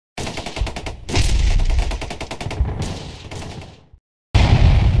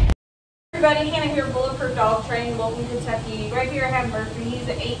everybody, Hannah here, Bulletproof Dog Training, Louisville, Kentucky. Right here I have Murphy. He's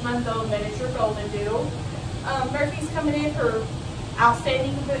an 8-month-old miniature Goldendoodle. Murphy's coming in for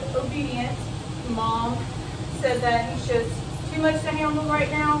outstanding obedience. Mom said that he's just too much to handle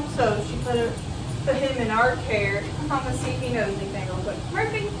right now, so she put him in our care. I'm gonna see if he knows anything real quick.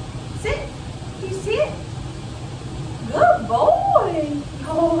 Murphy, sit. Can you sit? Good boy.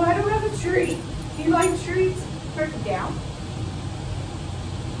 Oh, I don't have a treat. Do you like treats? Murphy, down.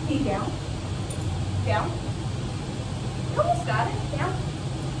 Down. Down. You almost got it. Down.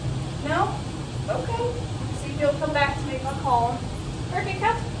 No? Okay. See if he'll come back to me if I call him. Murphy,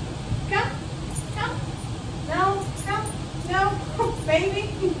 come. Come. Come. No. Come. No.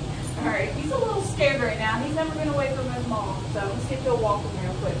 Baby. Alright, he's a little scared right now. He's never been away from his mom. So let's see if he'll walk him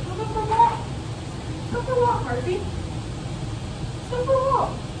real quick. Go for a walk. Go for a walk, Murphy. Let's go for a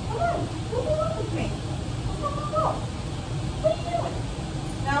walk. Come on. Go for a walk with me. Go for a walk. What are you doing?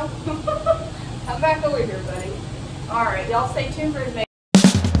 No? Come back over here, buddy. Alright, y'all stay tuned for his next.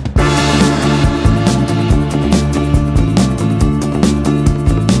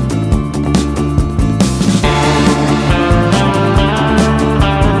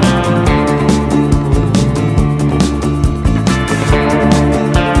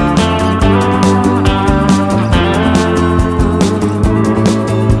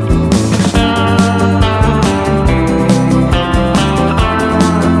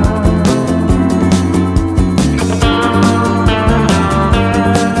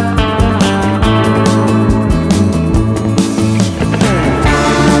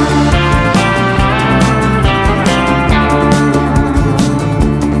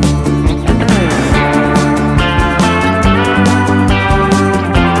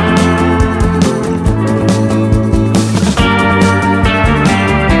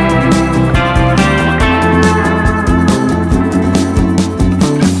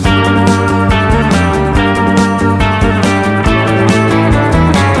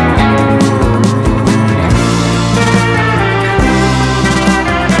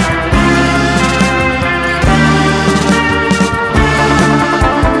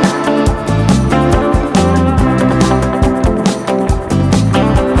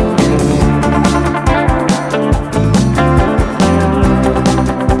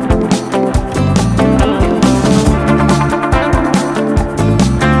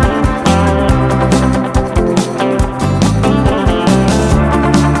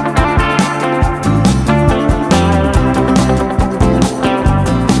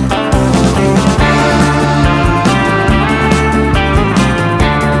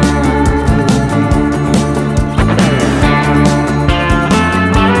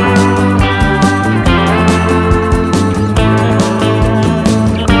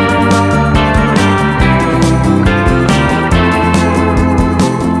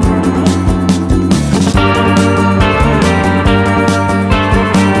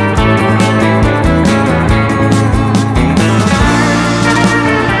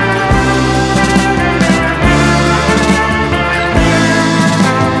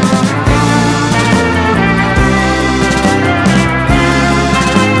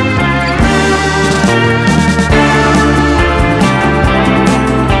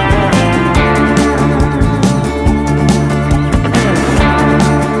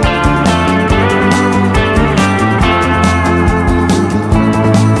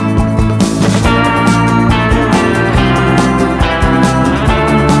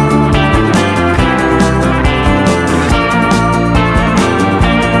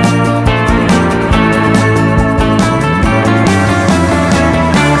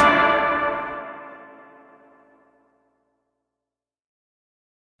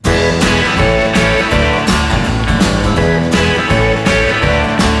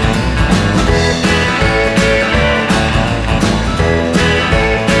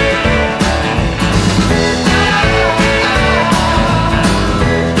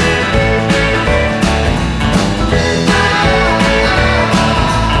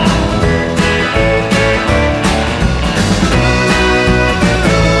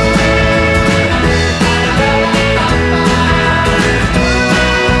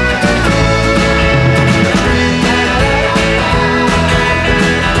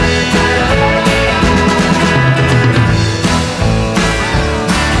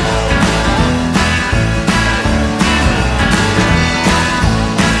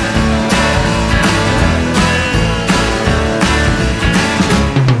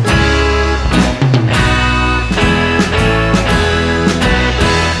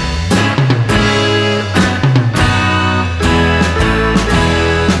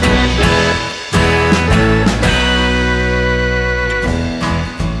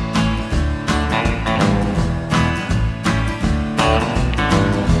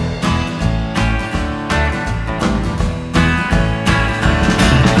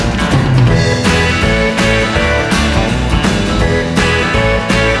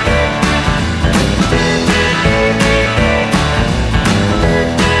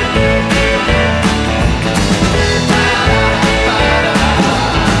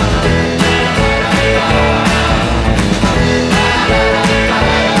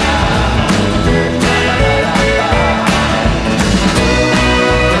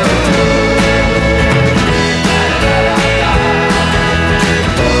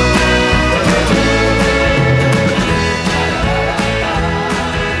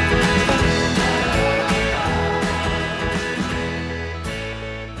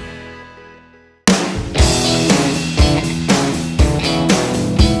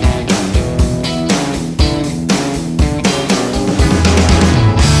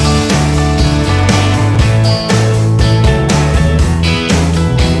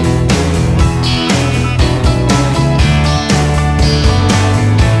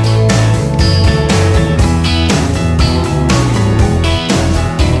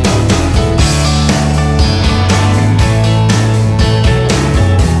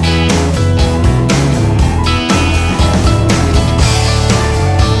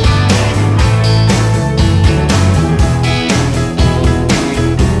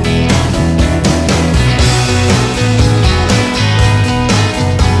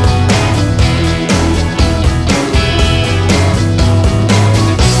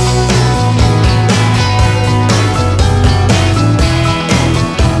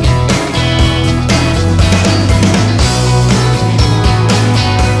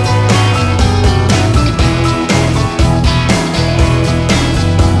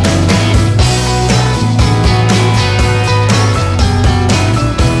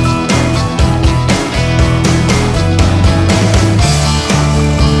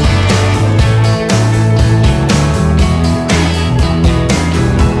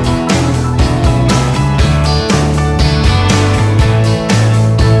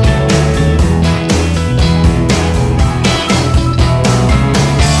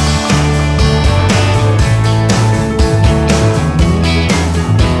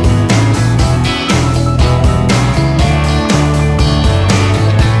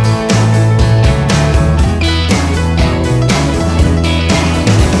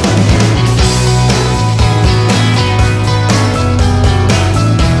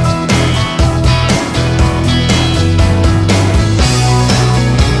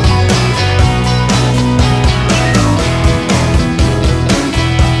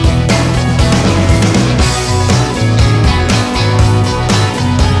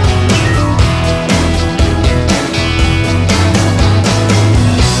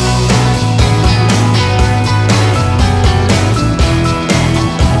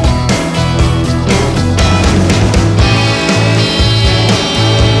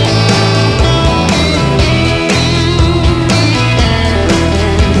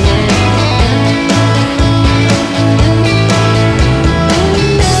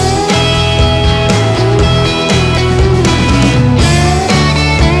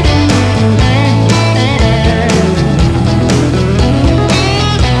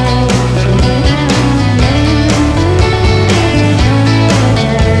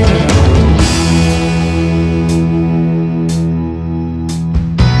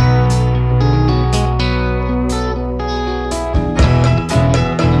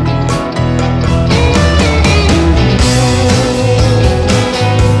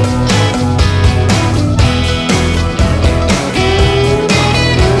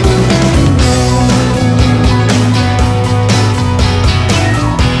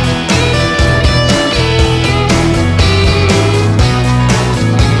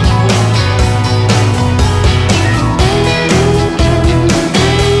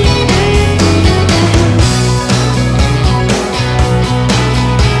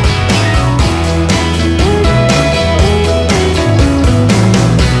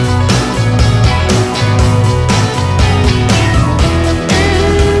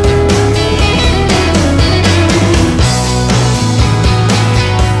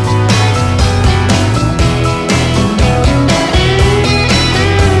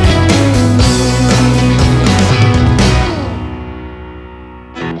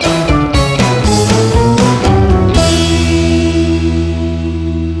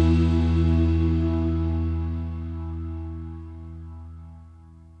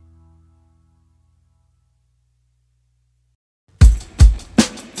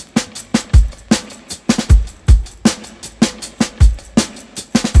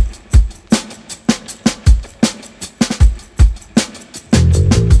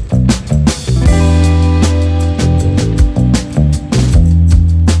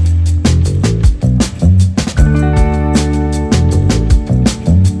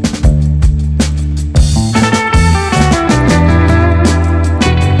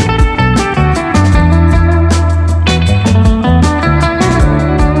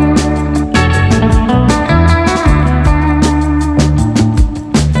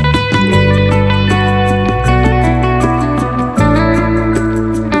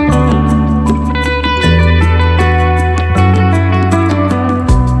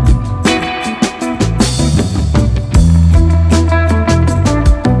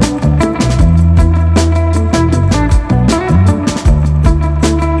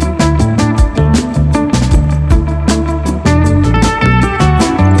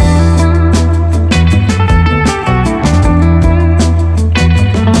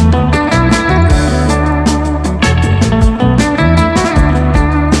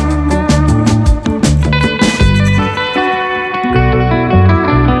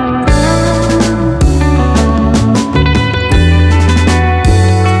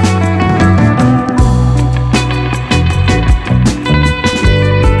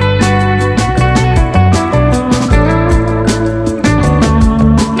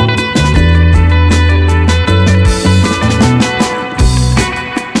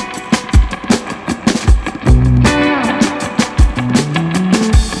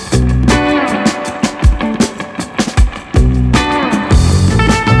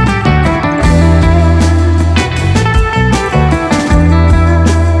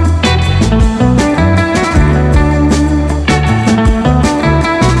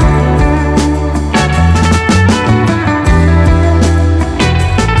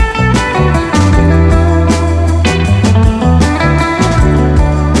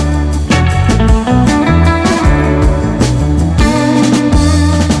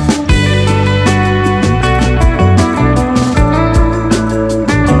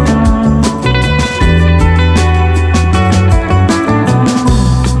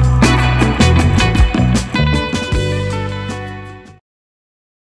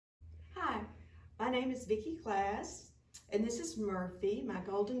 Murphy, my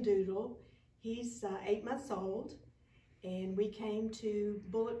Goldendoodle. He's 8 months old, and we came to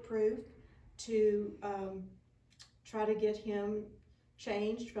Bulletproof to try to get him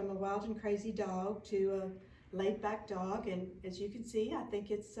changed from a wild and crazy dog to a laid-back dog. And as you can see, I think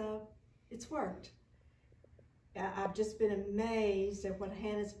it's worked. I've just been amazed at what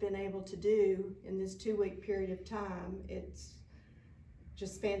Hannah's been able to do in this 2-week period of time. It's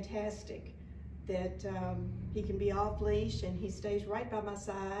just fantastic that he can be off leash and he stays right by my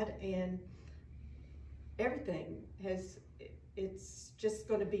side, and everything it's just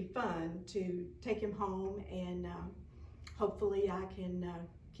going to be fun to take him home, and hopefully I can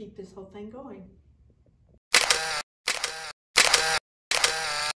keep this whole thing going.